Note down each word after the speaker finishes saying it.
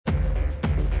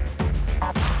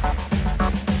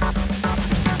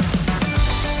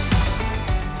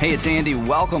Hey, it's Andy.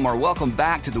 Welcome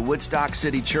back to the Woodstock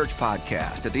City Church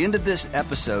podcast. At the end of this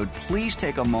episode, please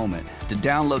take a moment to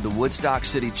download the Woodstock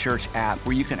City Church app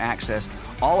where you can access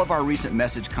all of our recent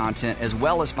message content as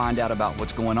well as find out about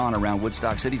what's going on around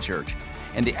Woodstock City Church.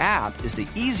 And the app is the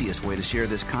easiest way to share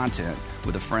this content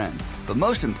with a friend. But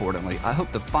most importantly, I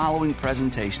hope the following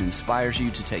presentation inspires you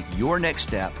to take your next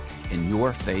step in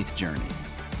your faith journey.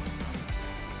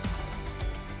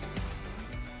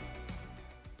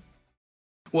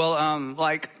 Well,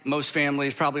 like most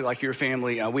families, probably like your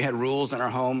family, we had rules in our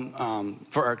home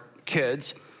for our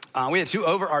kids. We had two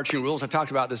overarching rules. I've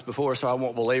talked about this before, so I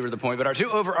won't belabor the point. But our two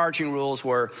overarching rules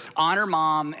were honor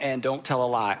mom and don't tell a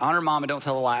lie. Honor mom and don't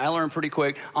tell a lie. I learned pretty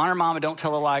quick. Honor mom and don't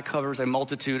tell a lie covers a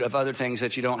multitude of other things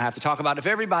that you don't have to talk about. If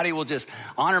everybody will just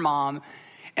honor mom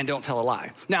and don't tell a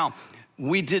lie. Now,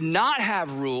 we did not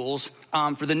have rules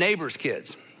for the neighbor's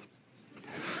kids.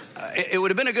 It would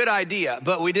have been a good idea,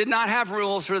 but we did not have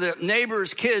rules for the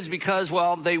neighbor's kids because,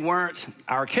 well, they weren't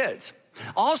our kids.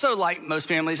 Also, like most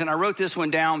families, and I wrote this one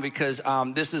down because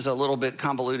this is a little bit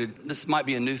convoluted. This might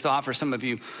be a new thought for some of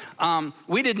you.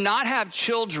 We did not have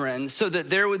children so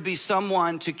that there would be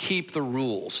someone to keep the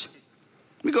rules.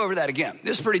 Let me go over that again.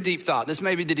 This is a pretty deep thought. This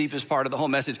may be the deepest part of the whole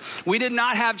message. We did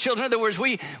not have children. In other words,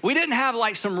 we didn't have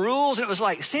like some rules. And it was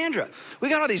like, Sandra, we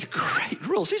got all these great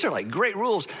rules. These are like great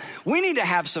rules. We need to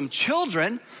have some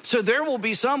children so there will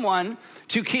be someone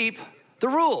to keep the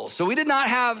rules. So we did not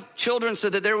have children so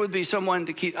that there would be someone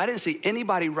to keep. I didn't see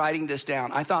anybody writing this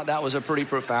down. I thought that was a pretty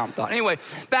profound thought. Anyway,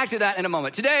 back to that in a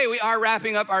moment. Today we are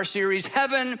wrapping up our series,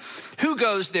 Heaven, Who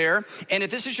Goes There? And if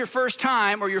this is your first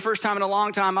time or your first time in a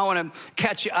long time, I want to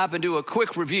catch you up and do a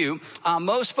quick review.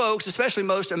 Most folks, especially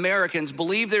most Americans,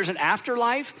 believe there's an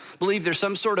afterlife, believe there's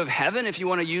some sort of heaven, if you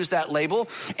want to use that label.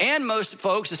 And most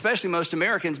folks, especially most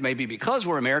Americans, maybe because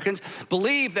we're Americans,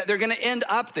 believe that they're going to end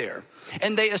up there.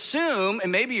 And they assume,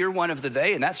 and maybe you're one of the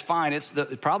they, and that's fine, it's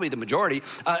probably the majority,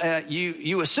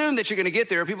 you assume that you're gonna get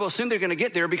there. People assume they're gonna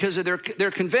get there because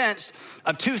they're convinced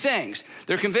of two things.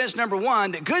 They're convinced, number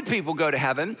one, that good people go to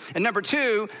heaven, and number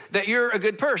two, that you're a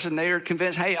good person. They are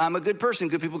convinced, hey, I'm a good person,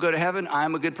 good people go to heaven,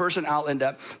 I'm a good person, I'll end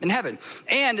up in heaven.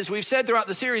 And as we've said throughout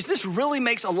the series, this really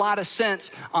makes a lot of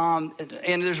sense, and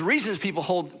there's reasons people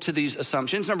hold to these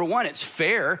assumptions. Number one, it's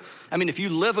fair. I mean, if you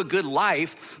live a good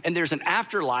life and there's an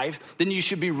afterlife, then you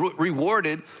should be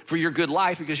rewarded for your good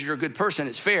life because you're a good person.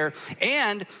 It's fair.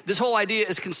 And this whole idea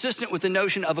is consistent with the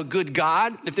notion of a good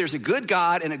God. If there's a good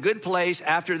God and a good place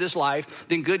after this life,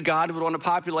 then good God would want to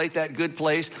populate that good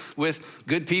place with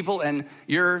good people, and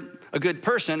you're a good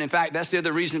person. In fact, that's the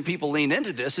other reason people lean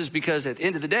into this, is because at the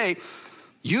end of the day,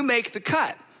 you make the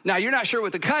cut. Now, you're not sure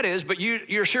what the cut is, but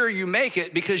you're sure you make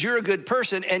it because you're a good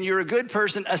person, and you're a good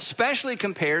person especially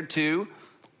compared to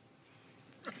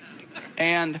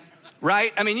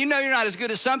right? I mean, you know you're not as good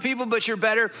as some people, but you're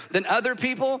better than other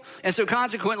people. And so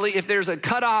consequently, if there's a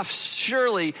cutoff,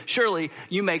 surely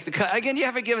you make the cut. Again, you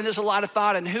haven't given this a lot of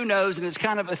thought, and who knows, and it's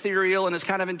kind of ethereal and it's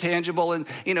kind of intangible, and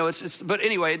you know, but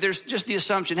anyway, there's just the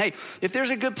assumption, hey, if there's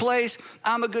a good place,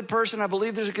 I'm a good person, I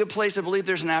believe there's a good place, I believe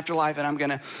there's an afterlife, and I'm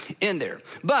gonna end there.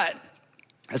 But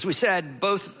as we said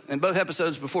in both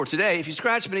episodes before today, if you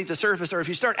scratch beneath the surface or if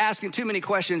you start asking too many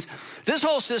questions, this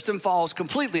whole system falls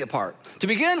completely apart. To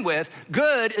begin with,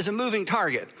 good is a moving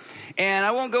target. And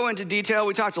I won't go into detail.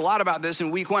 We talked a lot about this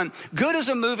in week one. Good is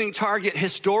a moving target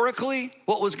historically.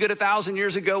 What was good 1,000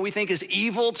 years ago, we think is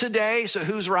evil today. So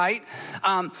who's right?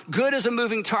 Good is a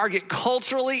moving target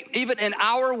culturally. Even in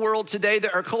our world today,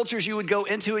 there are cultures you would go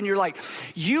into and you're like,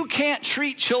 you can't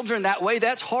treat children that way.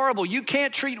 That's horrible. You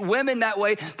can't treat women that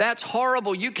way. That's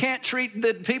horrible. You can't treat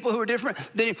the people who are different.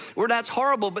 That's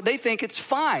horrible, but they think it's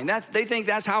fine. They think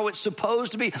that's how it's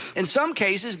supposed to be. In some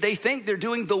cases, they think they're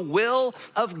doing the will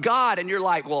of God. And you're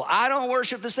like, well, I don't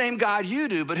worship the same God you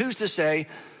do, but who's to say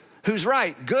who's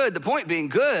right? Good, the point being,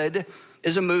 good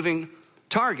is a moving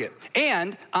target.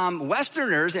 And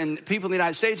Westerners and people in the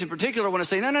United States in particular want to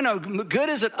say, no, good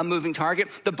isn't a moving target.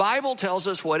 The Bible tells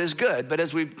us what is good. But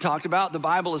as we've talked about, the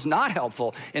Bible is not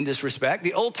helpful in this respect.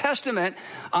 The Old Testament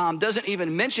doesn't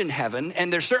even mention heaven.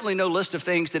 And there's certainly no list of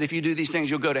things that if you do these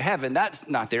things, you'll go to heaven. That's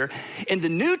not there. In the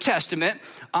New Testament,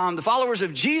 the followers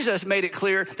of Jesus made it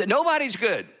clear that nobody's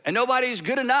good and nobody's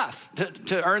good enough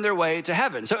to earn their way to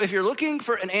heaven. So if you're looking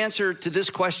for an answer to this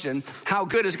question, how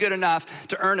good is good enough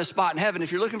to earn a spot in heaven?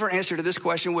 If you're looking for an answer to this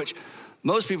question, which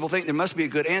most people think there must be a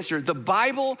good answer, the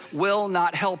Bible will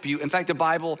not help you. In fact, the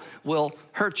Bible will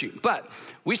hurt you. But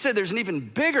we said there's an even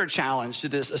bigger challenge to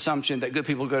this assumption that good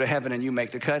people go to heaven and you make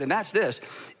the cut, and that's this.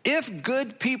 If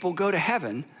good people go to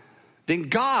heaven, then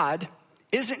God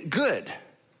isn't good.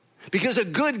 Because a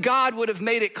good God would have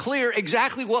made it clear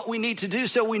exactly what we need to do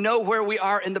so we know where we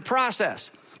are in the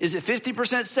process. Is it 50%,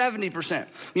 70%?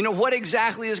 You know, what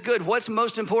exactly is good? What's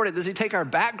most important? Does he take our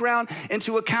background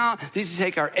into account? Does he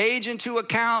take our age into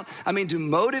account? I mean, do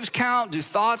motives count? Do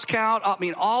thoughts count? I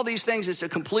mean, all these things, it's a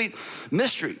complete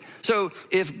mystery. So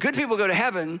if good people go to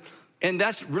heaven, and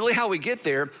that's really how we get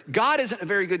there, God isn't a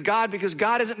very good God because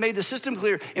God hasn't made the system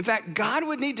clear. In fact, God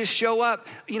would need to show up,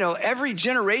 every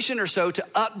generation or so to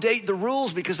update the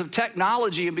rules because of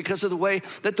technology and because of the way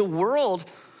that the world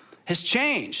has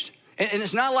changed. And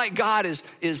it's not like God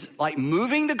is like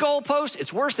moving the goalpost.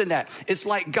 It's worse than that. It's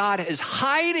like God is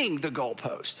hiding the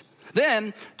goalpost.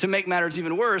 Then, to make matters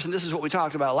even worse, and this is what we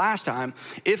talked about last time,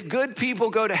 if good people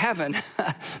go to heaven,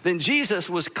 then Jesus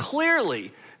was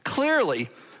clearly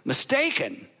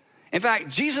mistaken. In fact,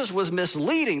 Jesus was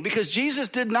misleading because Jesus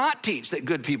did not teach that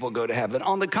good people go to heaven.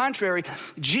 On the contrary,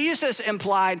 Jesus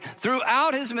implied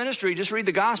throughout his ministry, just read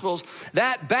the Gospels,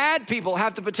 that bad people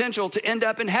have the potential to end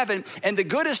up in heaven, and the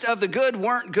goodest of the good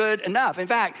weren't good enough. In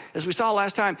fact, as we saw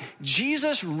last time,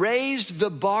 Jesus raised the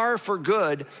bar for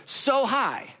good so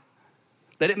high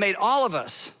that it made all of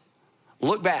us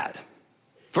look bad.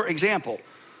 For example,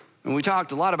 and we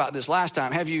talked a lot about this last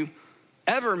time, have you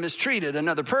ever mistreated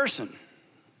another person?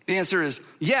 The answer is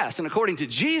yes, and according to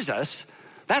Jesus,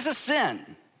 that's a sin.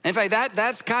 In fact,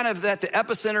 that's kind of at the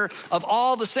epicenter of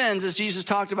all the sins as Jesus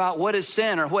talked about what is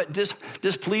sin or what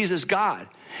displeases God.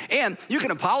 And you can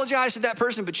apologize to that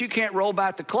person, but you can't roll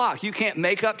back the clock. You can't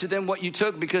make up to them what you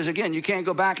took because, again, you can't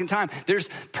go back in time. There's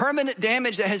permanent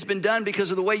damage that has been done because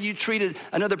of the way you treated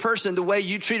another person, the way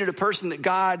you treated a person that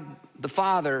God, the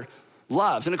Father,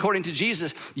 loves. And according to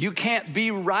Jesus, you can't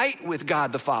be right with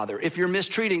God the Father if you're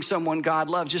mistreating someone God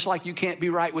loves, just like you can't be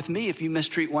right with me if you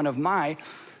mistreat one of my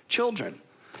children.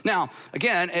 Now,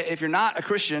 again, if you're not a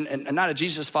Christian and not a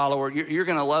Jesus follower, you're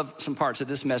going to love some parts of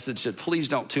this message that please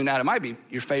don't tune out. It might be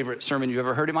your favorite sermon you've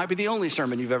ever heard. It might be the only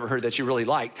sermon you've ever heard that you really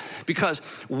like. Because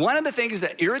one of the things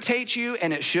that irritates you,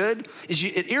 and it should, is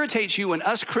it irritates you when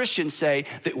us Christians say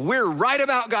that we're right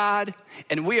about God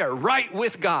and we are right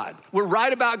with God. We're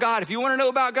right about God. If you want to know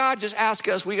about God, just ask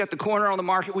us. We got the corner on the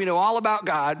market. We know all about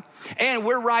God. And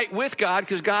we're right with God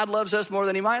because God loves us more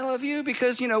than he might love you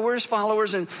because, we're his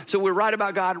followers. And so we're right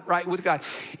about God, right with God.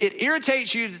 It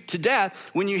irritates you to death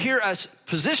when you hear us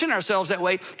position ourselves that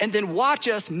way and then watch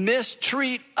us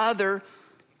mistreat other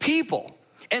people.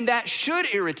 And that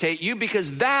should irritate you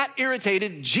because that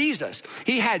irritated Jesus.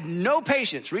 He had no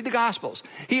patience. Read the Gospels.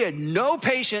 He had no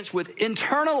patience with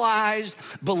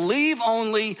internalized, believe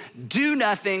only, do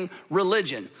nothing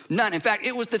religion. None. In fact,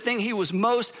 it was the thing he was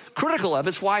most critical of.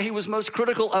 It's why he was most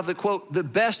critical of the, quote, the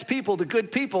best people, the good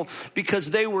people, because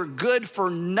they were good for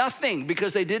nothing,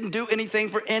 because they didn't do anything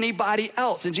for anybody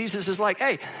else. And Jesus is like,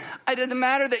 hey, it doesn't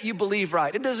matter that you believe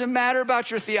right. It doesn't matter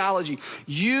about your theology.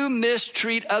 You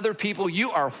mistreat other people.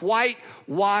 You are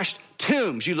whitewashed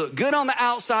tombs. You look good on the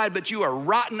outside, but you are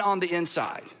rotten on the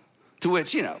inside. To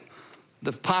which,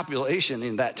 the population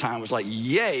in that time was like,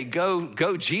 yay,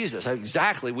 go Jesus.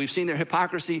 Exactly. We've seen their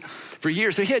hypocrisy for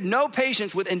years. So he had no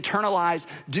patience with internalized,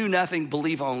 do nothing,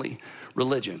 believe only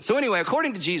religion. So anyway,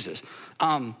 according to Jesus,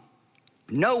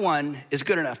 no one is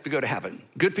good enough to go to heaven.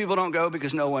 Good people don't go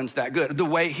because no one's that good. The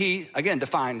way he, again,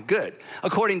 defined good.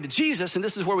 According to Jesus, and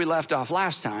this is where we left off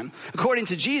last time, according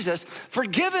to Jesus,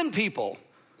 forgiven people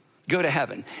go to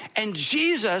heaven. And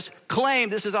Jesus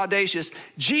claimed, this is audacious,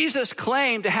 Jesus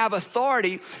claimed to have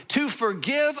authority to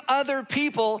forgive other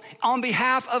people on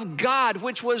behalf of God,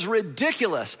 which was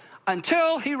ridiculous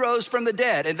until he rose from the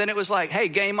dead. And then it was like, hey,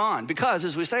 game on. Because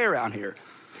as we say around here,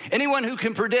 anyone who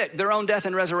can predict their own death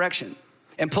and resurrection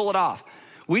and pull it off,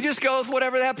 we just go with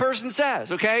whatever that person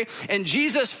says, okay? And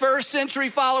Jesus' first century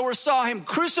followers saw him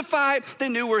crucified. They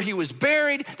knew where he was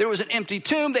buried. There was an empty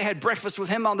tomb. They had breakfast with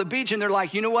him on the beach, and they're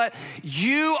like, you know what?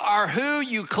 You are who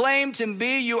you claim to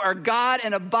be. You are God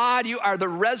in a bod. You are the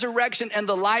resurrection and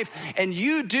the life, and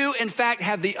you do, in fact,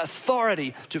 have the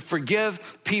authority to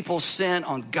forgive people's sin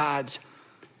on God's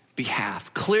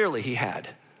behalf. Clearly, he had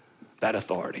that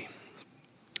authority.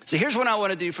 So here's what I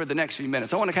want to do for the next few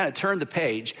minutes. I want to kind of turn the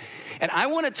page, and I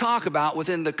want to talk about,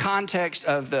 within the context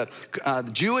of the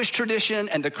Jewish tradition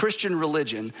and the Christian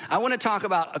religion, I want to talk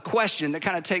about a question that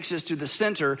kind of takes us to the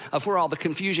center of where all the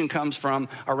confusion comes from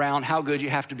around how good you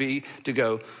have to be to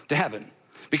go to heaven.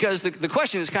 Because the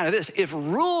question is kind of this: if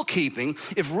rule keeping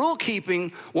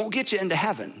won't get you into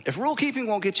heaven,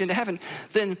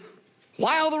 then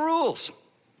why all the rules?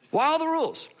 Why all the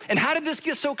rules? And how did this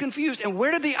get so confused? And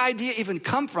where did the idea even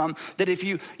come from that if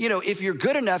you're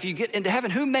good enough, you get into heaven?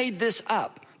 Who made this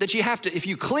up? That you have to, if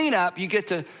you clean up, you get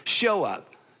to show up.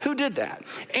 Who did that?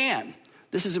 And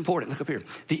this is important, look up here.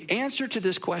 The answer to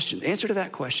this question, the answer to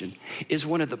that question is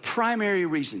one of the primary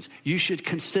reasons you should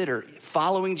consider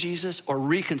following Jesus or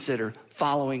reconsider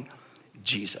following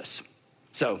Jesus.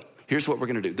 So here's what we're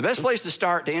gonna do. The best place to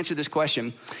start to answer this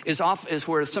question is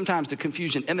where sometimes the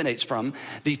confusion emanates from,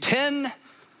 the 10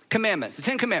 Commandments, the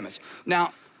 10 Commandments.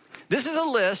 Now, this is a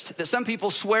list that some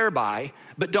people swear by,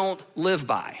 but don't live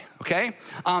by, okay?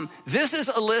 This is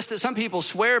a list that some people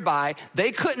swear by.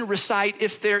 They couldn't recite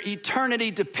if their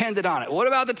eternity depended on it. What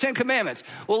about the 10 Commandments?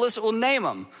 Well, we'll name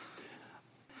them.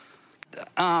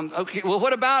 Okay, well,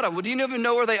 what about them? Well, do you even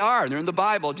know where they are? They're in the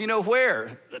Bible. Do you know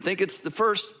where? I think it's the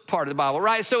first part of the Bible,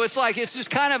 right? So it's just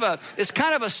kind of a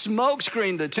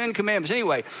smokescreen, the 10 Commandments.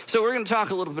 Anyway, so we're going to talk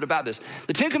a little bit about this.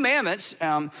 The 10 Commandments,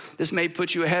 this may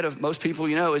put you ahead of most people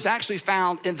you know, is actually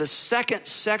found in the second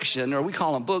section, or we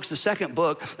call them books, the second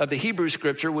book of the Hebrew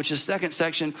Scripture, which is second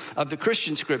section of the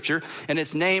Christian Scripture, and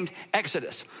it's named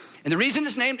Exodus. And the reason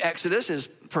it's named Exodus is,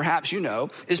 perhaps you know,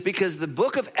 is because the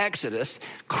book of Exodus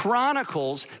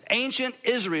chronicles ancient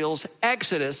Israel's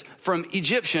exodus from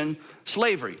Egyptian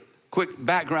slavery. Quick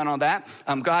background on that.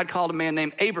 God called a man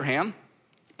named Abraham.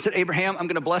 He said, Abraham, I'm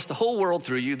gonna bless the whole world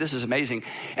through you. This is amazing.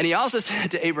 And he also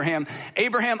said to Abraham,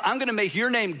 I'm gonna make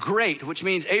your name great, which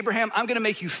means, Abraham, I'm gonna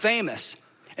make you famous.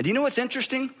 And do you know what's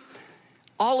interesting?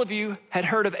 All of you had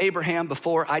heard of Abraham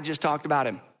before I just talked about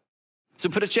him. So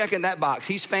put a check in that box.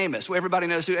 He's famous. Well, everybody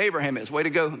knows who Abraham is. Way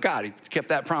to go, God. He kept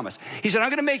that promise. He said, I'm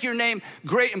going to make your name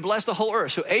great and bless the whole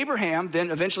earth. So Abraham then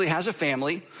eventually has a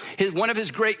family. One of his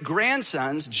great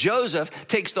grandsons, Joseph,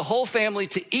 takes the whole family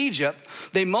to Egypt.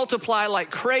 They multiply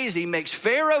like crazy, makes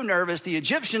Pharaoh nervous, the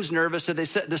Egyptians nervous. So they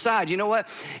decide, you know what?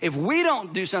 If we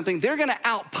don't do something, they're going to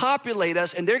outpopulate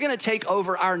us and they're going to take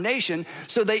over our nation.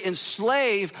 So they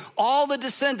enslave all the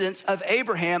descendants of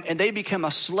Abraham and they become a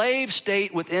slave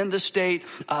state within the state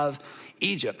of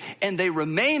Egypt. And they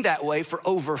remain that way for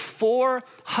over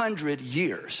 400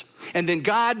 years. And then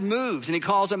God moves and he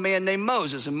calls a man named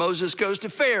Moses. And Moses goes to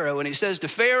Pharaoh and he says to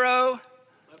Pharaoh,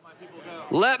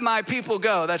 let my people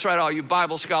go. That's right, all you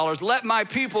Bible scholars. Let my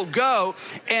people go.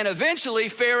 And eventually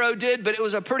Pharaoh did, but it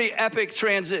was a pretty epic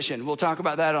transition. We'll talk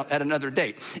about that at another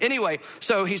date. Anyway,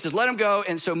 so he says, let him go.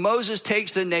 And so Moses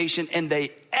takes the nation and they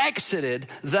exited,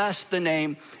 thus the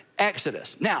name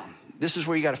Exodus. Now, this is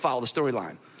where you got to follow the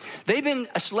storyline. They've been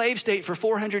a slave state for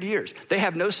 400 years. They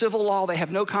have no civil law. They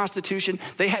have no constitution.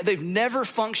 They've never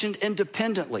functioned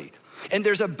independently. And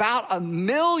there's about 1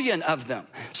 million of them.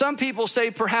 Some people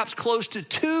say perhaps close to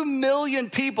 2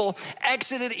 million people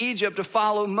exited Egypt to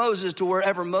follow Moses to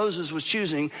wherever Moses was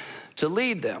choosing to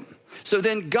lead them. So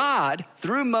then God,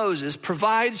 through Moses,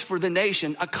 provides for the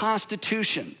nation a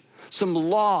constitution, some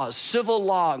laws, civil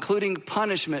law, including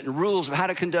punishment and rules of how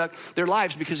to conduct their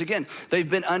lives. Because again, they've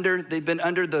been under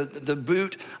the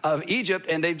boot of Egypt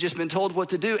and they've just been told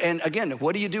what to do. And again,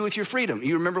 what do you do with your freedom?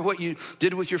 You remember what you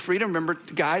did with your freedom? Remember,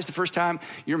 guys, the first time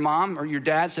your mom or your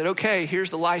dad said, okay, here's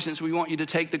the license. We want you to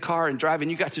take the car and drive.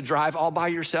 And you got to drive all by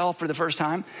yourself for the first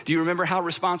time. Do you remember how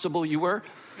responsible you were?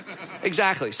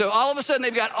 Exactly. So all of a sudden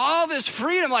they've got all this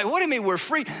freedom. Like, what do you mean we're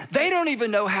free? They don't even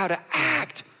know how to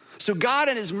act. So God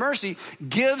in his mercy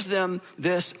gives them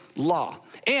this law.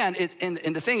 And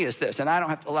the thing is this, and I don't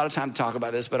have a lot of time to talk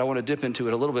about this, but I want to dip into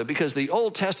it a little bit because the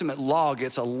Old Testament law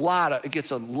gets a lot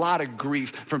of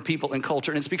grief from people in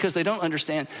culture. And it's because they don't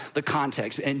understand the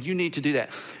context. And you need to do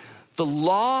that. The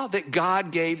law that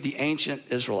God gave the ancient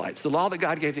Israelites,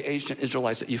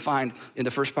 that you find in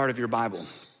the first part of your Bible,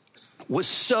 was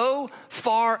so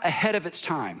far ahead of its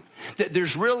time that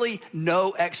there's really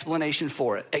no explanation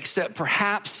for it, except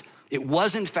perhaps it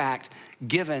was in fact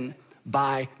given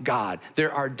by God.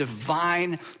 There's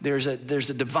a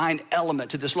divine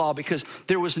element to this law because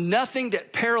there was nothing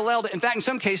that paralleled it. In fact, in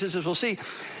some cases, as we'll see,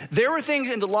 there were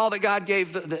things in the law that God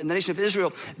gave the nation of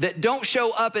Israel that don't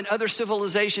show up in other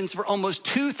civilizations for almost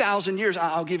 2,000 years.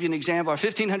 I'll give you an example, or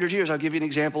 1,500 years. I'll give you an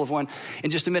example of one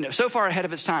in just a minute. So far ahead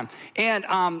of its time. And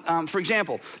for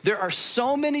example, there are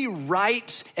so many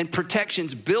rights and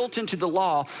protections built into the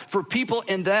law for people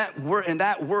in that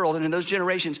world and in those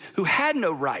generations who had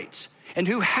no rights and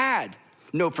who had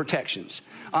no protections.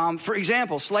 For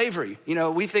example, slavery. You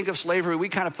know, we think of slavery, we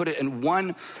kind of put it in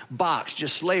one box,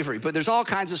 just slavery, but there's all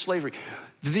kinds of slavery.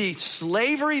 The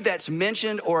slavery that's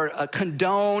mentioned or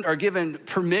condoned or given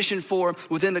permission for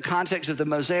within the context of the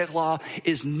Mosaic Law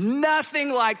is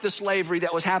nothing like the slavery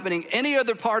that was happening any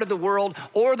other part of the world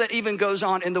or that even goes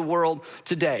on in the world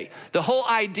today. The whole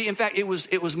idea, in fact, it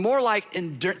was more like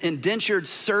indentured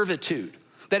servitude.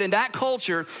 that in that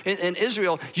culture, in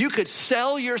Israel, you could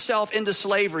sell yourself into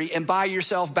slavery and buy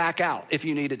yourself back out if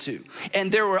you needed to.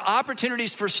 And there were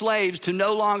opportunities for slaves to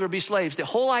no longer be slaves. The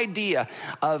whole idea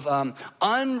of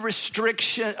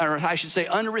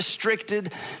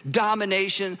unrestricted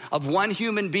domination of one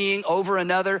human being over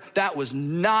another, that was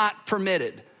not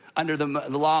permitted under the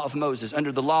law of Moses,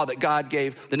 under the law that God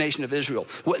gave the nation of Israel.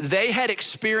 What they had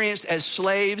experienced as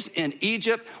slaves in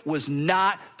Egypt was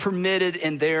not permitted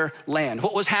in their land.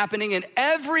 What was happening in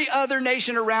every other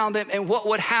nation around them and what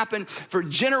would happen for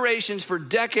generations, for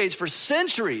decades, for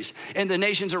centuries in the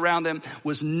nations around them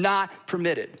was not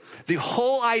permitted. The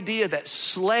whole idea that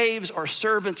slaves or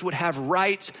servants would have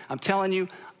rights, I'm telling you,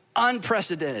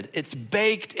 unprecedented. It's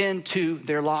baked into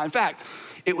their law. In fact,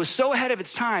 it was so ahead of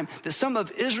its time that some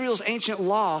of Israel's ancient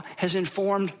law has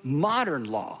informed modern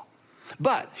law.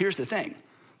 But here's the thing.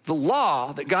 The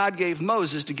law that God gave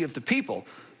Moses to give the people,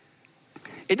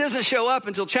 it doesn't show up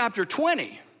until chapter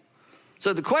 20.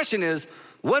 So the question is,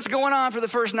 what's going on for the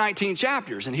first 19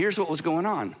 chapters? And here's what was going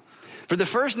on. For the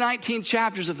first 19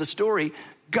 chapters of the story,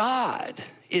 God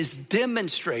is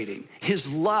demonstrating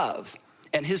his love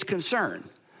and his concern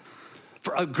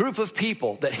for a group of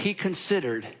people that he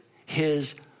considered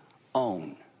his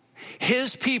own.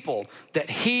 His people that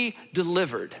he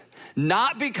delivered.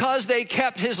 Not because they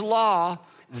kept his law,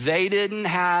 they didn't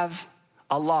have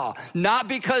a law. Not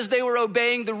because they were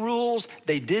obeying the rules,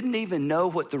 they didn't even know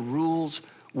what the rules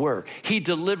were. He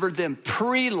delivered them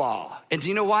pre-law. And do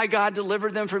you know why God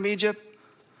delivered them from Egypt?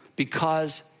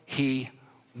 Because he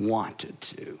wanted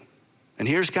to. And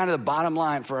here's kind of the bottom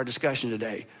line for our discussion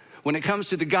today. When it comes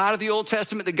to the God of the Old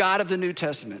Testament, the God of the New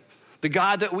Testament, the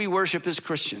God that we worship as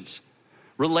Christians,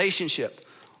 relationship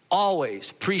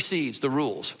always precedes the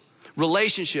rules.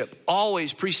 Relationship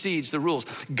always precedes the rules.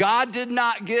 God did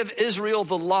not give Israel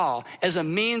the law as a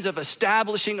means of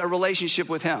establishing a relationship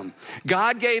with him.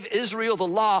 God gave Israel the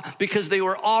law because they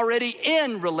were already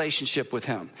in relationship with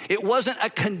him. It wasn't a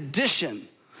condition.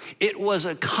 It was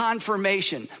a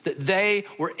confirmation that they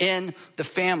were in the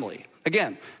family.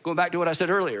 Again, going back to what I said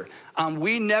earlier,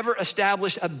 we never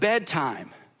established a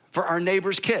bedtime for our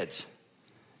neighbor's kids,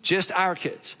 just our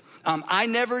kids. I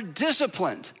never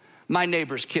disciplined my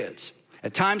neighbor's kids.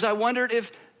 At times I wondered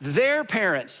if their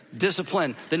parents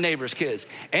disciplined the neighbor's kids.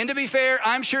 And to be fair,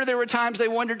 I'm sure there were times they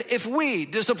wondered if we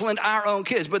disciplined our own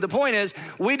kids. But the point is,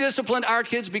 we disciplined our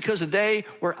kids because they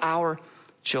were our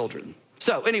children.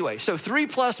 So anyway,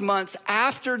 3+ months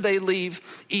after they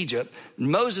leave Egypt,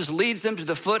 Moses leads them to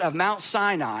the foot of Mount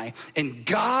Sinai, and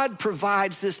God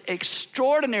provides this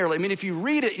extraordinarily, if you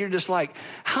read it, you're just like,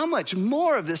 how much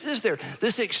more of this is there?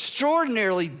 This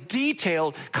extraordinarily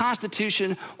detailed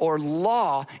constitution or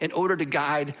law in order to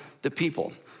guide the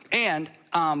people. And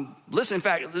listen, in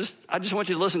fact, I just want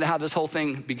you to listen to how this whole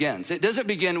thing begins. It doesn't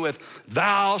begin with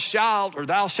thou shalt or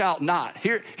thou shalt not.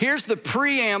 Here's the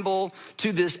preamble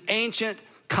to this ancient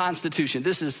constitution.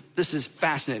 This is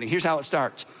fascinating. Here's how it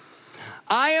starts.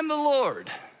 I am the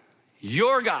Lord,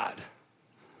 your God.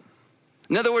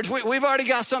 In other words, we've already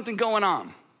got something going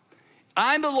on.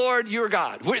 I'm the Lord, your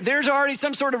God. There's already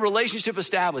some sort of relationship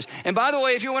established. And by the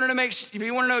way, if you want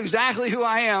to know exactly who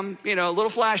I am, a little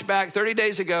flashback 30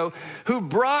 days ago, who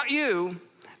brought you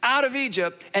out of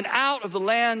Egypt and out of the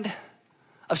land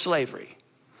of slavery.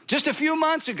 Just a few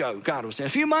months ago, God was saying, a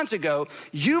few months ago,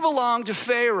 you belonged to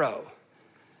Pharaoh.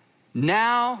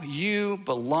 Now you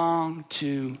belong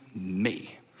to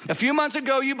me. A few months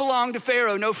ago, you belonged to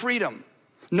Pharaoh, no freedom.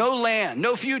 No land,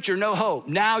 no future, no hope.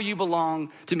 Now you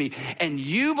belong to me. And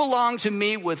you belong to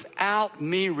me without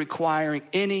me requiring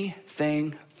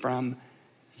anything from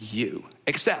you,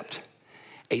 except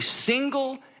a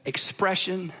single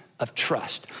expression of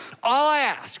trust. All I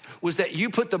asked was that you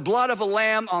put the blood of a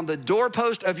lamb on the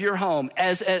doorpost of your home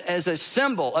as a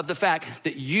symbol of the fact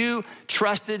that you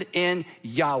trusted in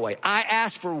Yahweh. I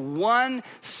asked for one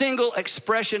single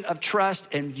expression of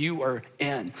trust and you are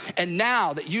in. And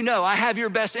now that you know I have your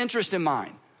best interest in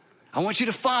mind, I want you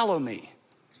to follow me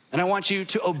and I want you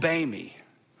to obey me.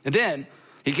 And then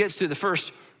he gets to the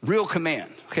first real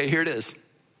command. Okay, here it is.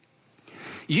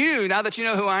 You, now that you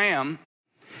know who I am,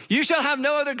 you shall have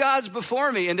no other gods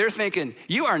before me. And they're thinking,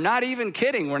 you are not even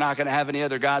kidding. We're not going to have any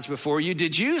other gods before you.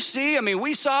 Did you see?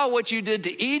 We saw what you did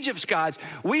to Egypt's gods.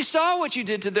 We saw what you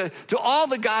did to all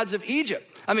the gods of Egypt.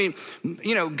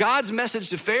 God's message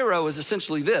to Pharaoh is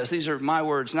essentially this. These are my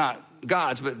words, not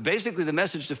God's. But basically the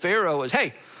message to Pharaoh was,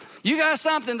 hey, you got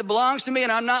something that belongs to me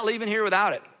and I'm not leaving here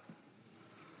without it.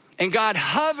 And God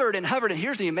hovered and hovered. And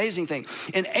here's the amazing thing.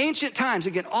 In ancient times,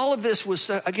 again, all of this was,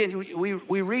 again,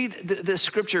 we read this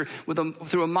scripture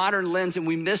through a modern lens, and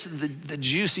we miss the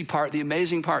juicy part, the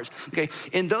amazing parts, okay?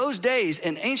 In those days,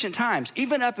 in ancient times,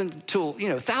 even up until,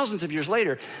 thousands of years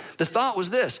later, the thought was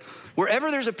this: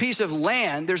 wherever there's a piece of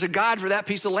land, there's a God for that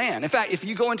piece of land. In fact, if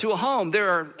you go into a home,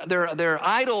 there are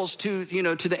idols to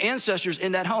the ancestors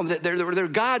in that home. There are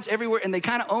gods everywhere, and they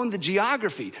kind of own the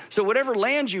geography. So whatever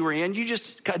land you were in, you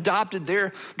just adopted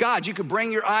their gods. You could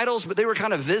bring your idols, but they were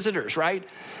kind of visitors, right?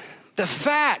 The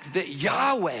fact that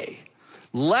Yahweh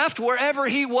left wherever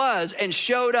he was and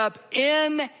showed up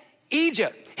in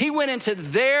Egypt. He went into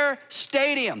their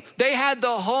stadium. They had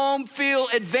the home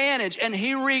field advantage, and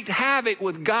he wreaked havoc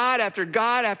with God after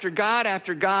God after God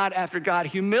after God after God,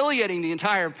 humiliating the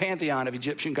entire pantheon of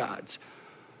Egyptian gods.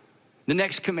 The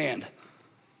next command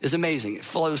is amazing. It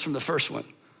flows from the first one.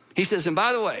 He says, and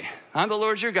by the way, I'm the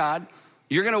Lord your God.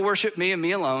 You're going to worship me and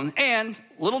me alone. And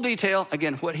little detail,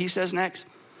 again, what he says next,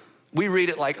 we read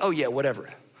it like, oh yeah, whatever.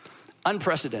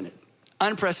 Unprecedented.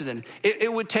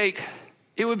 It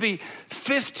would be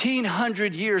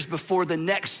 1,500 years before the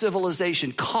next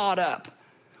civilization caught up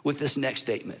with this next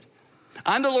statement.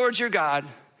 I'm the Lord your God.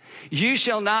 You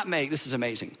shall not make, this is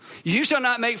amazing, you shall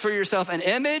not make for yourself an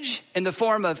image in the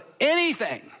form of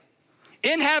anything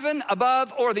in heaven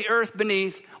above or the earth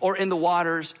beneath or in the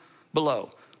waters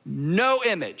below. No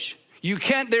image.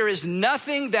 There is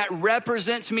nothing that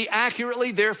represents me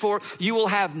accurately, therefore you will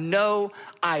have no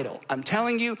idol. I'm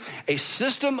telling you, a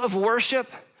system of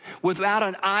worship without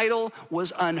an idol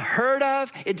was unheard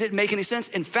of. It didn't make any sense.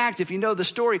 In fact, if you know the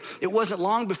story, it wasn't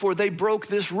long before they broke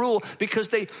this rule because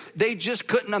they just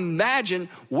couldn't imagine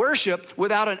worship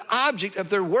without an object of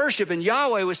their worship. And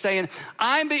Yahweh was saying,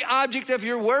 I'm the object of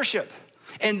your worship.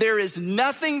 And there is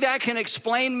nothing that can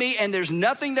explain me, and there's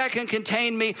nothing that can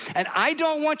contain me. And I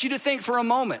don't want you to think for a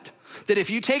moment that if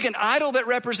you take an idol that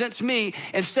represents me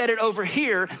and set it over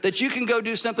here, that you can go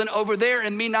do something over there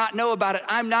and me not know about it.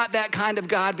 I'm not that kind of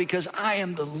God, because I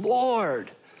am the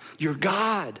Lord, your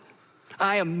God.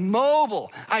 I am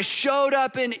mobile. I showed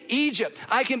up in Egypt.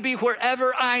 I can be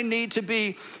wherever I need to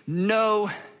be.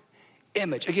 No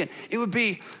image. Again, it would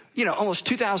be, almost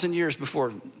 2,000 years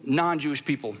before non-Jewish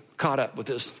people caught up with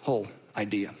this whole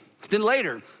idea. Then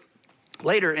later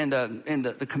in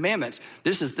the commandments,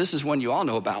 this is one you all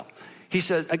know about. He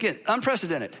said, again,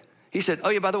 unprecedented. He said, oh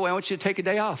yeah, by the way, I want you to take a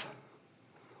day off.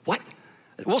 What?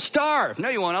 We'll starve. No,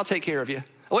 you won't. I'll take care of you.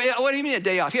 What do you mean a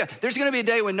day off? Yeah, there's going to be a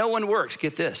day when no one works.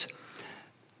 Get this.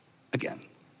 Again,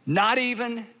 not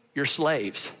even your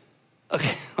slaves.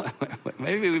 Okay,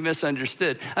 maybe we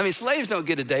misunderstood. I mean, slaves don't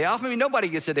get a day off. Maybe nobody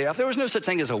gets a day off. There was no such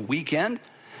thing as a weekend.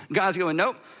 God's going,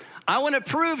 nope. I want to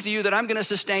prove to you that I'm going to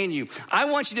sustain you. I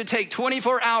want you to take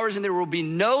 24 hours and there will be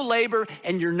no labor,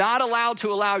 and you're not allowed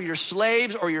to allow your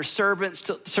slaves or your servants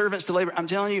to labor. I'm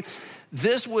telling you,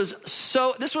 this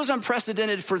was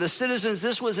unprecedented for the citizens.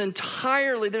 This was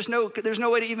entirely, there's no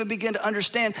way to even begin to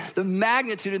understand the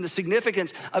magnitude and the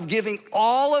significance of giving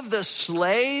all of the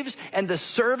slaves and the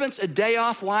servants a day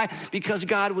off. Why? Because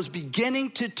God was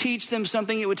beginning to teach them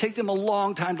something it would take them a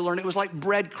long time to learn. It was like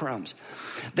breadcrumbs,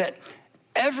 that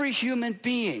every human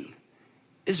being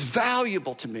is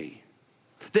valuable to me,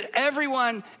 that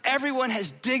everyone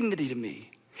has dignity to me.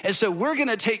 And so we're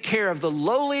gonna take care of the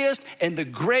lowliest and the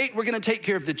great. We're gonna take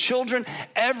care of the children.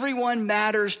 Everyone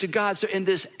matters to God. So in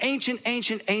this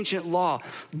ancient law,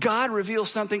 God reveals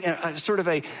something, sort of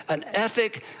an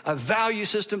ethic, a value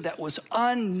system that was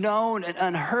unknown and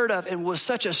unheard of, and was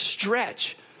such a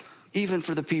stretch even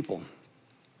for the people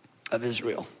of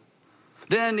Israel.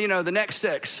 Then, the next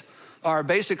 6 are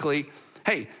basically,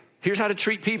 hey, here's how to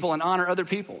treat people and honor other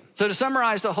people. So to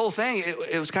summarize the whole thing,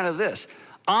 it was kind of this: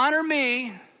 honor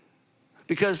me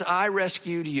because I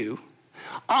rescued you.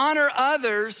 Honor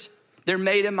others, they're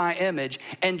made in my image.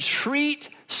 And treat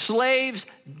slaves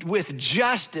with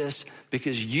justice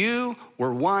because you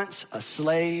were once a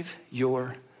slave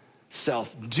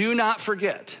yourself. Do not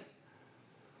forget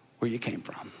where you came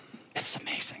from. It's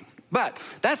amazing. But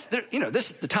this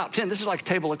is the top 10. This is like a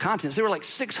table of contents. There were like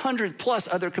 600 plus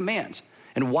other commands.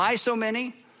 And why so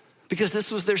many? Because this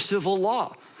was their civil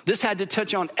law. This had to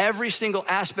touch on every single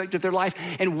aspect of their life.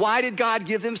 And why did God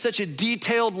give them such a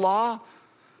detailed law?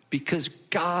 Because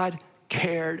God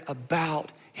cared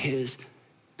about his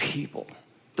people.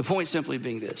 The point simply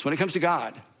being this: when it comes to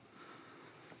God,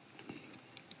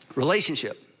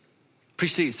 relationship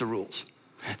precedes the rules.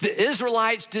 The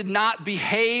Israelites did not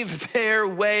behave their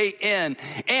way in.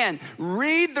 And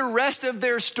read the rest of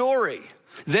their story.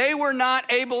 They were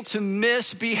not able to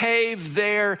misbehave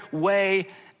their way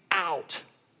out.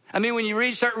 I mean, when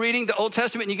you start reading the Old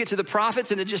Testament and you get to the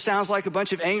prophets and it just sounds like a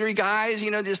bunch of angry guys,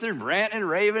 just they're ranting and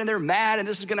raving and they're mad and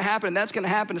this is gonna happen and that's gonna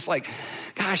happen. It's like,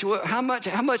 gosh, how much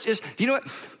is, you know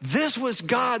what? This was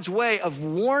God's way of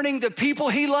warning the people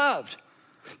he loved.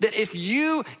 That if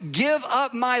you give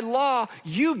up my law,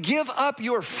 you give up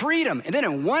your freedom. And then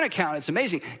in one account, it's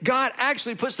amazing. God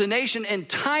actually puts the nation in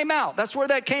timeout. That's where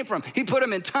that came from. He put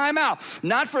them in timeout,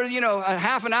 not for, a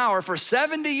half an hour, for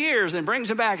 70 years and brings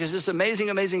them back. It's this amazing,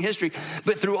 amazing history.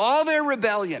 But through all their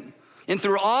rebellion and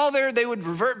through all they would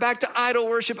revert back to idol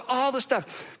worship, all the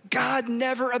stuff. God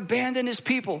never abandoned his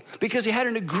people because he had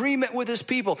an agreement with his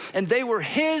people and they were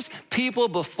his people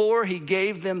before he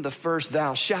gave them the first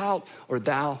thou shalt or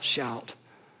thou shalt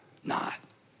not.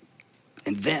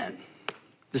 And then,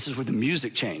 this is where the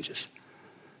music changes.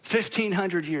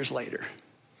 1,500 years later,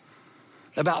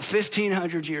 about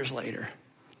 1,500 years later,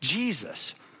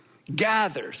 Jesus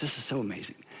gathers, this is so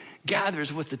amazing,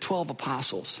 gathers with the 12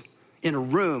 apostles in a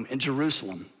room in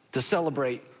Jerusalem to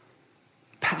celebrate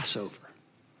Passover.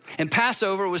 And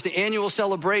Passover was the annual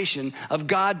celebration of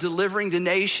God delivering the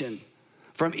nation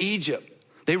from Egypt.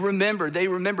 They remembered.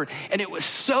 And it was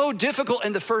so difficult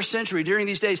in the first century during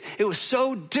these days. It was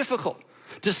so difficult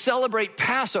to celebrate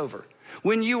Passover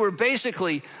when you were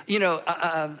basically,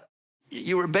 a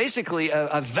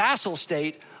vassal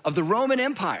state of the Roman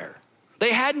Empire.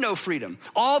 They had no freedom.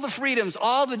 All the freedoms,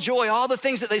 all the joy, all the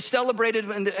things that they celebrated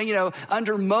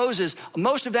under Moses,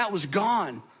 most of that was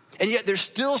gone. And yet they're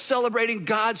still celebrating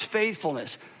God's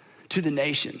faithfulness to the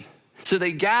nation. So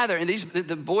they gather, and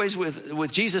the boys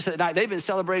with Jesus at night, they've been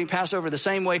celebrating Passover the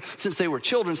same way since they were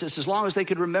children, since as long as they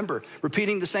could remember,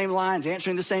 repeating the same lines,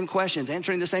 answering the same questions,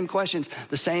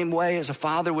 the same way as a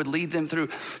father would lead them through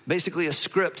basically a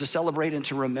script to celebrate and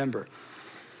to remember.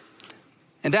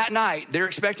 And that night, they're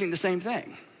expecting the same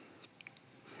thing.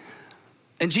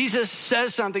 And Jesus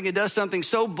says something and does something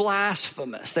so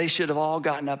blasphemous, they should have all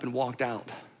gotten up and walked out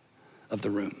of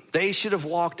the room. They should have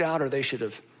walked out or they should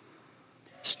have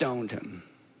stoned him.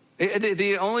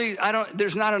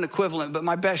 There's not an equivalent, but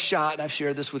my best shot, and I've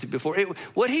shared this with you before,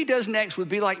 what he does next would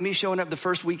be like me showing up the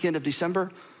first weekend of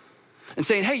December and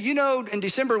saying, hey, in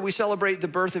December we celebrate the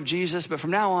birth of Jesus, but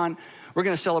from now on, we're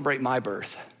gonna celebrate my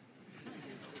birth.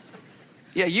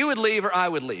 Yeah, you would leave or I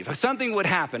would leave. Something would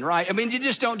happen, right? I mean, you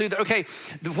just don't do that. Okay,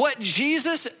 what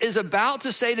Jesus is about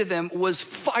to say to them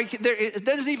it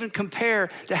doesn't even compare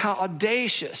to how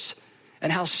audacious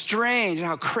and how strange and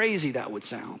how crazy that would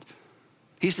sound.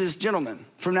 He says, gentlemen,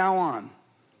 from now on,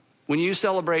 when you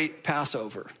celebrate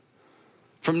Passover,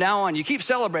 from now on, you keep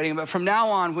celebrating, but from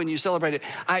now on, when you celebrate it,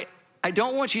 I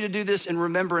don't want you to do this in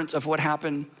remembrance of what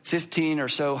happened 15 or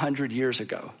so hundred years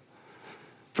ago.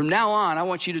 From now on, I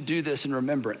want you to do this in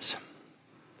remembrance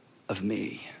of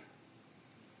me.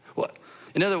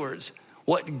 In other words,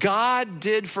 what God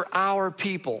did for our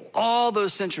people all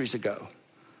those centuries ago,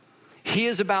 he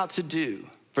is about to do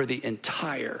for the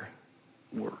entire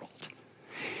world.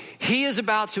 He is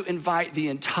about to invite the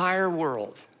entire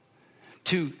world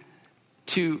to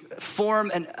form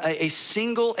a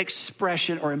single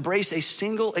expression or embrace a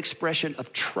single expression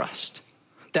of trust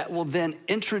that will then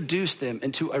introduce them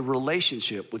into a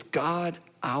relationship with God,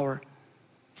 our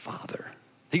Father.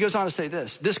 He goes on to say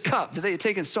this cup that they had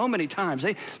taken so many times,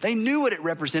 they knew what it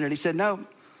represented. He said, no,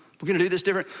 we're gonna do this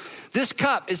different. This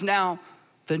cup is now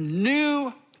the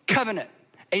new covenant,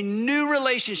 a new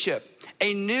relationship,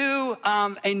 a new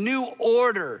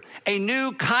order, a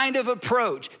new kind of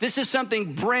approach. This is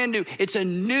something brand new. It's a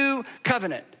new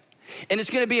covenant. And it's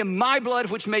gonna be in my blood,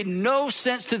 which made no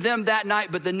sense to them that night,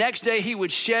 but the next day he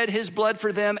would shed his blood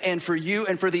for them and for you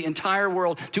and for the entire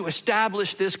world to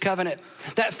establish this covenant.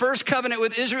 That first covenant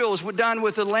with Israel was done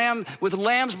with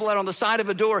lamb's blood on the side of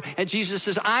a door. And Jesus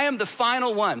says, I am the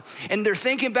final one. And they're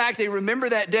thinking back, they remember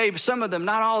that day, some of them,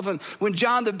 not all of them, when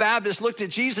John the Baptist looked at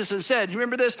Jesus and said, you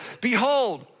remember this?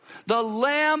 Behold, the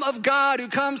Lamb of God who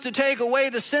comes to take away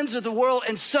the sins of the world.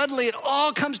 And suddenly it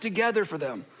all comes together for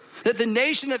them. That the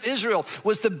nation of Israel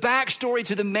was the backstory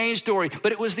to the main story,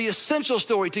 but it was the essential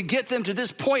story to get them to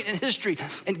this point in history.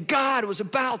 And God was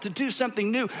about to do something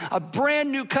new, a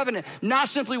brand new covenant, not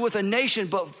simply with a nation,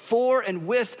 but for and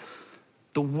with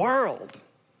the world.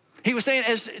 He was saying,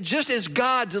 just as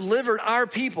God delivered our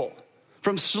people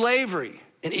from slavery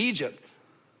in Egypt,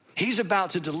 he's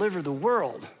about to deliver the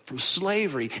world from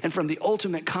slavery and from the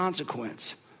ultimate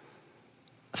consequence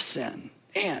of sin.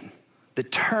 And the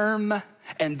term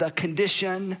and the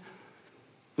condition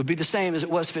would be the same as it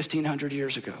was 1,500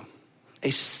 years ago.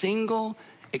 A single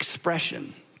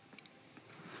expression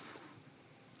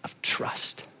of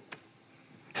trust.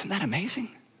 Isn't that amazing?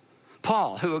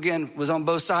 Paul, who again was on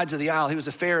both sides of the aisle, he was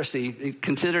a Pharisee. He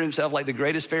considered himself like the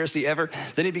greatest Pharisee ever.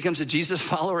 Then he becomes a Jesus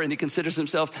follower and he considers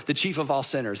himself the chief of all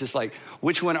sinners. It's like,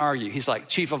 which one are you? He's like,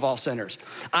 chief of all sinners.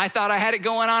 I thought I had it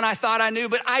going on. I thought I knew,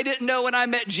 but I didn't know when I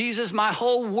met Jesus. My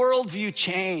whole worldview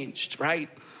changed, right?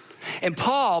 And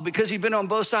Paul, because he'd been on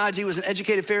both sides, he was an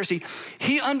educated Pharisee,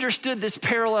 he understood this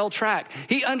parallel track.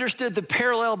 He understood the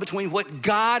parallel between what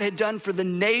God had done for the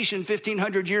nation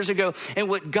 1,500 years ago and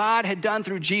what God had done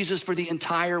through Jesus for the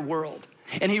entire world.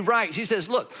 And he writes, he says,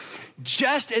 look,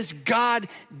 just as God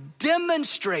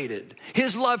demonstrated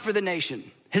his love for the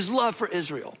nation, his love for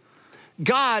Israel,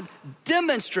 God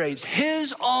demonstrates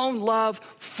his own love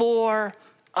for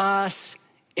us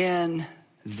in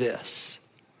this.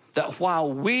 That while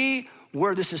we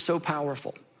were, this is so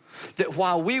powerful, that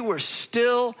while we were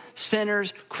still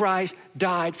sinners, Christ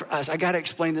died for us. I got to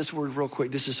explain this word real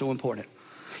quick. This is so important.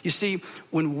 You see,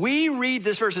 when we read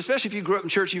this verse, especially if you grew up in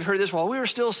church, you've heard this, while we were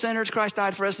still sinners, Christ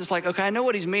died for us. It's like, okay, I know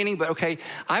what he's meaning, but okay,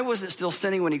 I wasn't still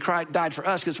sinning when he died for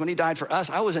us, because when he died for us,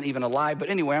 I wasn't even alive. But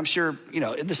anyway, I'm sure,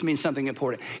 this means something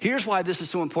important. Here's why this is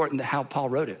so important to how Paul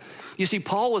wrote it. You see,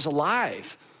 Paul was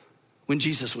alive when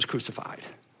Jesus was crucified.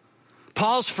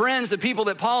 Paul's friends, the people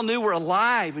that Paul knew, were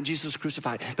alive when Jesus was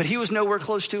crucified, but he was nowhere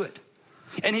close to it.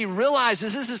 And he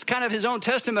realizes, this is kind of his own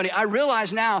testimony, I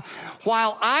realize now,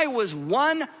 while I was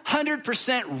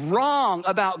 100% wrong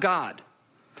about God,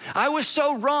 I was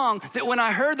so wrong that when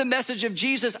I heard the message of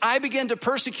Jesus, I began to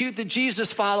persecute the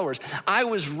Jesus followers. I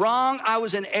was wrong, I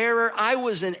was in error, I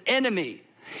was an enemy.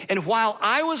 And while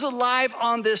I was alive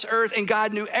on this earth and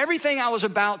God knew everything I was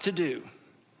about to do,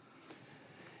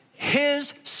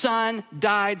 his son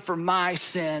died for my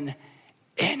sin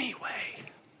anyway.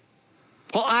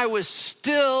 While I was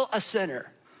still a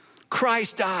sinner,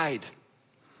 Christ died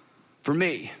for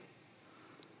me,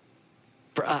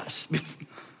 for us.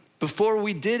 Before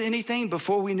we did anything,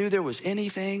 before we knew there was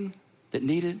anything that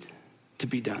needed to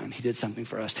be done, he did something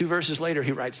for us. 2 verses later,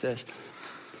 he writes this.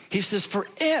 He says, for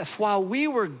if while we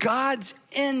were God's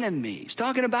enemies,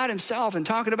 talking about himself and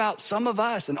talking about some of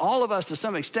us and all of us to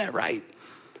some extent, right?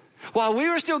 While we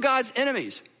were still God's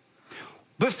enemies,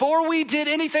 before we did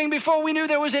anything, before we knew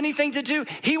there was anything to do,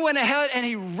 he went ahead and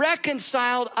he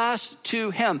reconciled us to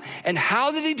him. And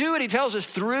how did he do it? He tells us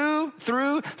through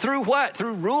what?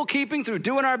 Through rule keeping, through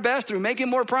doing our best, through making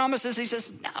more promises. He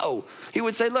says, no. He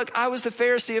would say, look, I was the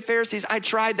Pharisee of Pharisees. I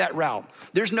tried that route.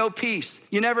 There's no peace.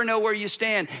 You never know where you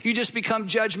stand. You just become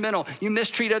judgmental. You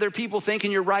mistreat other people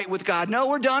thinking you're right with God. No,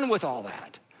 we're done with all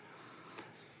that.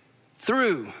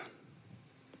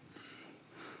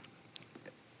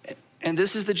 And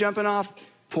this is the jumping off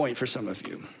point for some of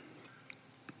you,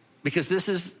 because this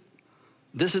is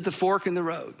the fork in the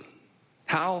road.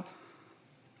 How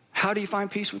do you find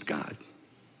peace with God?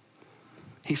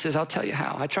 He says, I'll tell you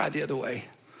how. I tried the other way,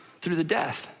 through the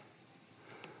death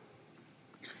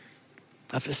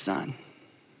of his son.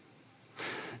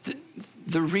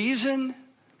 The reason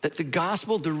that the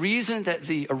gospel, the reason that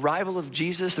the arrival of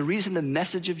Jesus, the reason the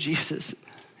message of Jesus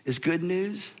is good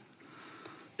news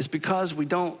is because we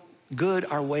don't good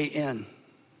our way in.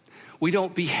 We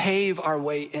don't behave our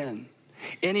way in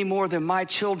any more than my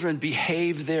children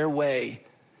behave their way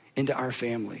into our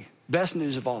family. Best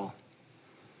news of all,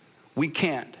 we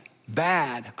can't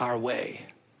bad our way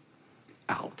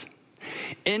out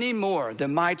any more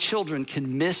than my children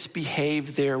can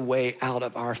misbehave their way out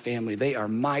of our family. They are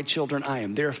my children. I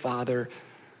am their father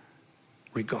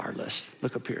regardless.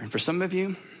 Look up here. And for some of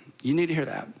you, you need to hear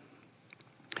that.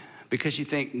 Because you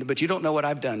think, but you don't know what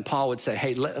I've done. Paul would say,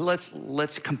 hey,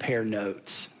 let's compare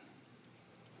notes.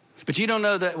 But you don't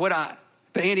know that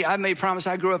but Andy, I made promise.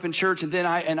 I grew up in church and then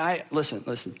I listen.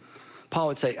 Paul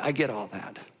would say, I get all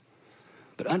that.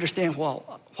 But understand,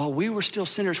 while we were still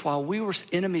sinners, while we were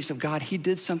enemies of God, he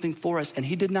did something for us, and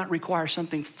he did not require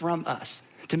something from us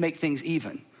to make things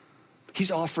even.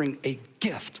 He's offering a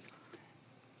gift.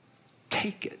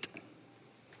 Take it.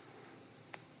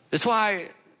 It's why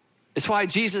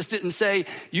Jesus didn't say,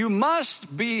 you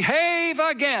must behave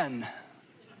again.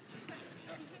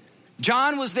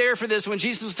 John was there for this when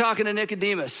Jesus was talking to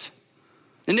Nicodemus.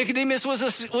 And Nicodemus was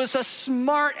a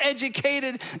smart,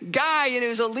 educated guy, and he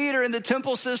was a leader in the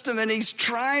temple system, and he's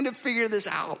trying to figure this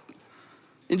out.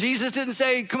 And Jesus didn't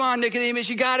say, come on, Nicodemus,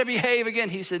 you got to behave again.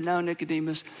 He said, no,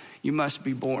 Nicodemus, you must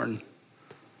be born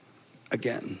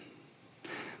again.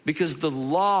 Because the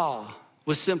law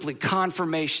was simply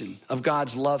confirmation of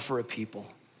God's love for a people.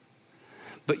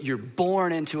 But you're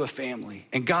born into a family,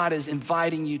 and God is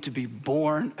inviting you to be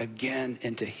born again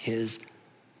into his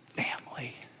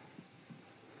family.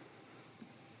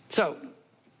 So,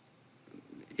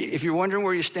 if you're wondering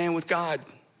where you stand with God,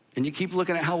 and you keep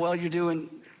looking at how well you're doing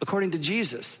according to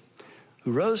Jesus,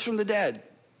 who rose from the dead,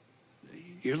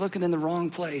 you're looking in the wrong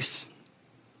place.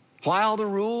 Why all the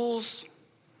rules?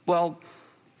 Well,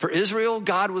 for Israel,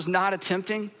 God was not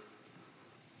attempting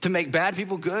to make bad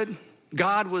people good.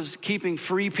 God was keeping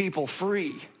free people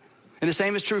free. And the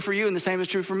same is true for you, and the same is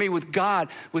true for me. With God,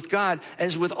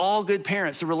 as with all good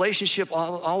parents, the relationship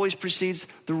always precedes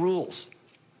the rules.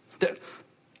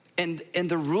 And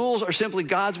the rules are simply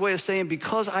God's way of saying,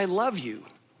 because I love you,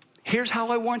 here's how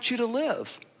I want you to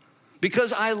live.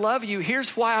 Because I love you,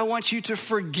 here's why I want you to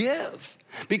forgive.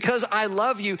 Because I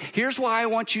love you, here's why I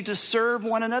want you to serve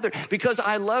one another. Because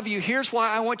I love you, here's why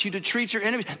I want you to treat your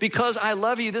enemies. Because I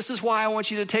love you, this is why I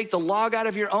want you to take the log out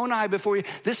of your own eye before you.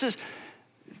 This is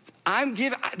how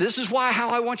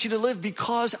I want you to live,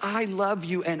 because I love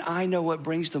you and I know what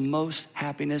brings the most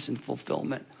happiness and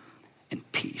fulfillment and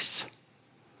peace.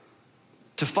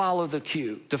 To follow the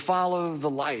cue, to follow the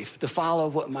life, to follow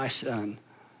what my son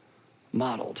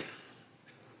modeled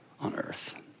on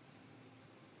earth.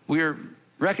 We are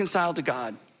reconciled to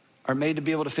God, are made to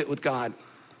be able to fit with God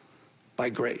by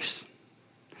grace.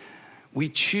 We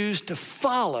choose to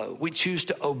follow, we choose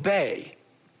to obey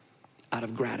out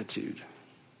of gratitude.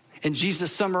 And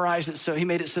Jesus summarized it so, he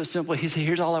made it so simple. He said,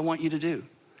 here's all I want you to do.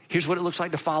 Here's what it looks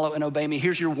like to follow and obey me.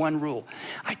 Here's your one rule.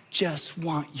 I just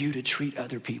want you to treat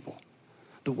other people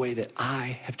the way that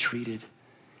I have treated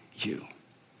you.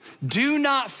 Do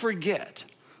not forget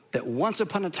that once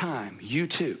upon a time, you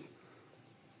too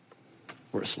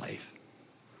were a slave.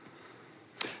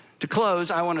 To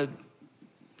close, I want to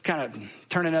kind of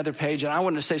turn another page, and I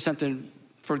want to say something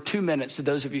for 2 minutes to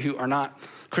those of you who are not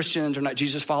Christians or not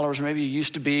Jesus followers, or maybe you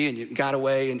used to be and you got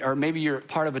away, or maybe you're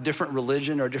part of a different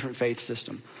religion or a different faith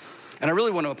system. And I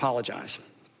really want to apologize.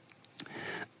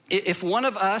 If one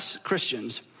of us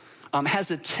Christians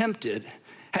has attempted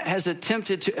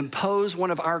to impose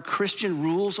one of our Christian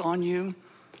rules on you,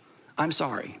 I'm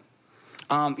sorry.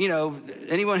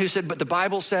 Anyone who said, but the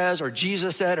Bible says, or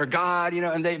Jesus said, or God,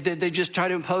 and they just try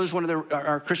to impose one of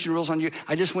our Christian rules on you,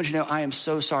 I just want you to know, I am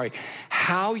so sorry.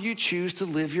 How you choose to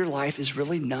live your life is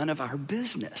really none of our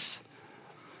business.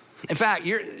 In fact,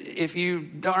 if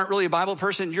you aren't really a Bible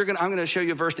person, I'm going to show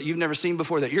you a verse that you've never seen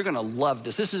before that you're going to love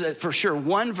this. This is for sure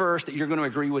one verse that you're going to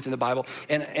agree with in the Bible.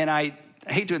 And I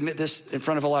hate to admit this in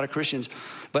front of a lot of Christians,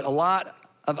 but a lot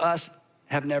of us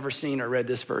have never seen or read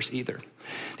this verse either.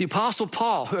 The Apostle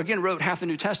Paul, who again wrote half the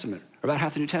New Testament, or about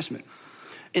half the New Testament,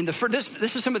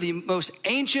 this is some of the most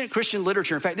ancient Christian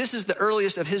literature. In fact, this is the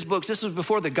earliest of his books. This was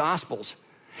before the Gospels.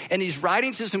 And he's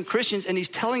writing to some Christians and he's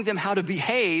telling them how to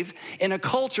behave in a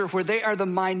culture where they are the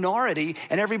minority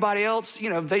and everybody else,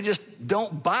 they just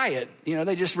don't buy it.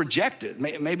 They just reject it,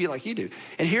 maybe like you do.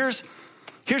 And here's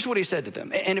what he said to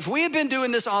them. And if we had been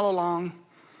doing this all along,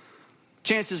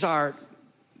 chances are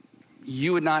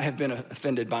you would not have been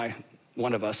offended by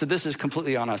one of us. So this is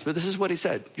completely on us, but this is what he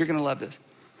said. You're going to love this.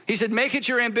 He said, make it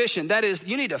your ambition. That is,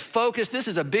 you need to focus. This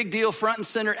is a big deal, front and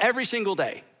center every single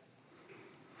day.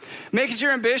 Make it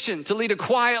your ambition to lead a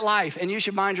quiet life, and you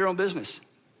should mind your own business.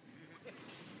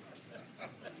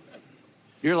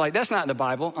 You're like, that's not in the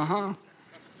Bible.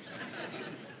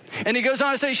 And he goes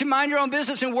on to say, you should mind your own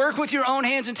business and work with your own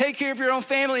hands and take care of your own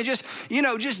family and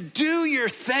just do your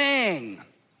thing.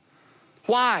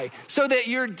 Why? So that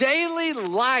your daily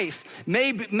life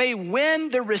may win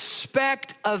the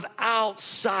respect of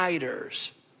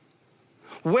outsiders.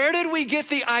 Where did we get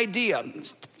the idea?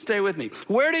 Stay with me.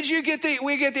 Where did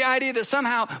we get the idea that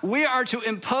somehow we are to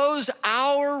impose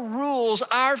our rules,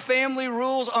 our family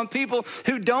rules on people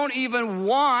who don't even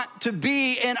want to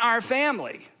be in our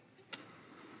family?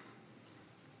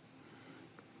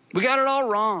 We got it all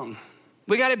wrong.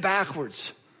 We got it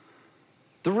backwards.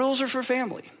 The rules are for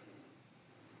family.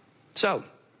 So,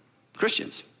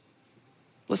 Christians,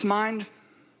 let's mind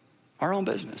our own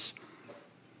business.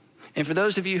 And for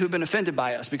those of you who've been offended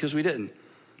by us because we didn't,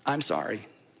 I'm sorry.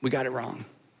 We got it wrong.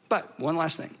 But one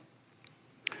last thing.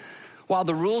 While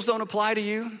the rules don't apply to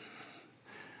you,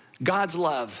 God's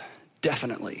love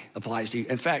definitely applies to you.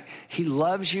 In fact, he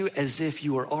loves you as if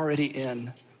you were already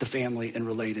in the family and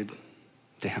related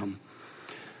to him.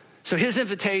 So his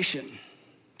invitation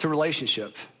to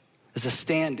relationship is a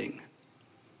standing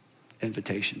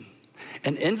invitation.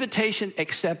 An invitation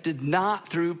accepted not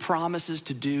through promises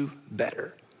to do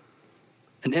better.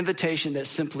 An invitation that's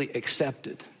simply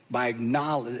accepted by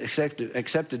acknowledging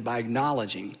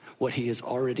what he has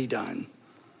already done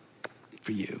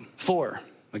for you. 4,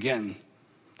 again,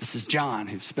 this is John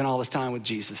who spent all his time with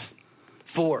Jesus.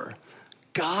 4,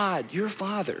 God, your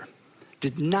Father,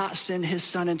 did not send his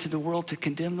son into the world to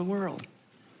condemn the world.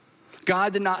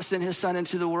 God did not send his son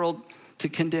into the world to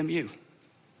condemn you.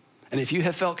 And if you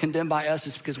have felt condemned by us,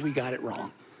 it's because we got it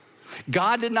wrong.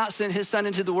 God did not send his son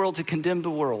into the world to condemn the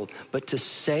world, but to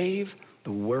save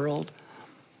the world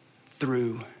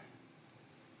through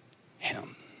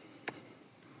him.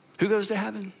 Who goes to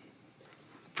heaven?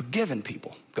 Forgiven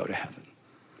people go to heaven.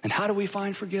 And how do we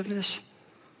find forgiveness?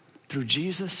 Through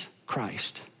Jesus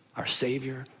Christ, our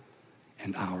Savior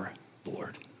and our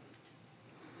Lord.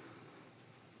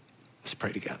 Let's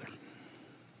pray together.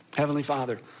 Heavenly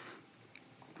Father,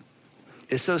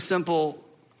 it's so simple,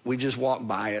 we just walk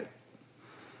by it.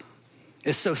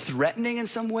 It's so threatening in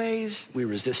some ways, we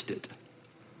resist it.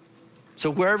 So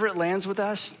wherever it lands with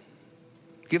us,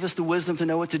 give us the wisdom to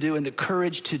know what to do and the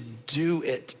courage to do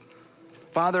it.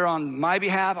 Father, on my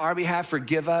behalf, our behalf,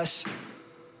 forgive us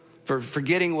for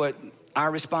forgetting what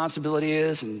our responsibility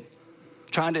is and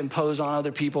trying to impose on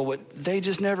other people what they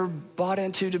just never bought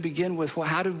into to begin with. Well,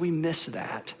 how did we miss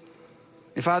that?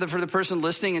 And Father, for the person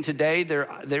listening and today,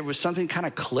 there was something kind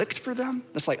of clicked for them.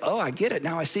 It's like, oh, I get it.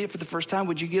 Now I see it for the first time.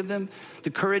 Would you give them the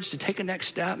courage to take a next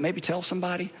step, maybe tell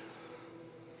somebody?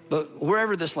 But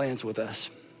wherever this lands with us,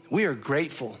 we are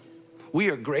grateful. We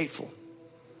are grateful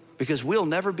because we'll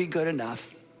never be good enough.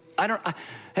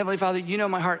 Heavenly Father, you know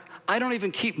my heart. I don't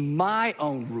even keep my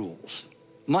own rules,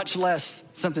 much less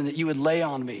something that you would lay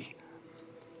on me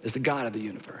as the God of the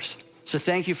universe. So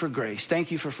thank you for grace.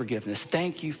 Thank you for forgiveness.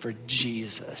 Thank you for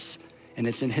Jesus. And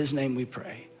it's in his name we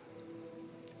pray.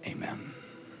 Amen.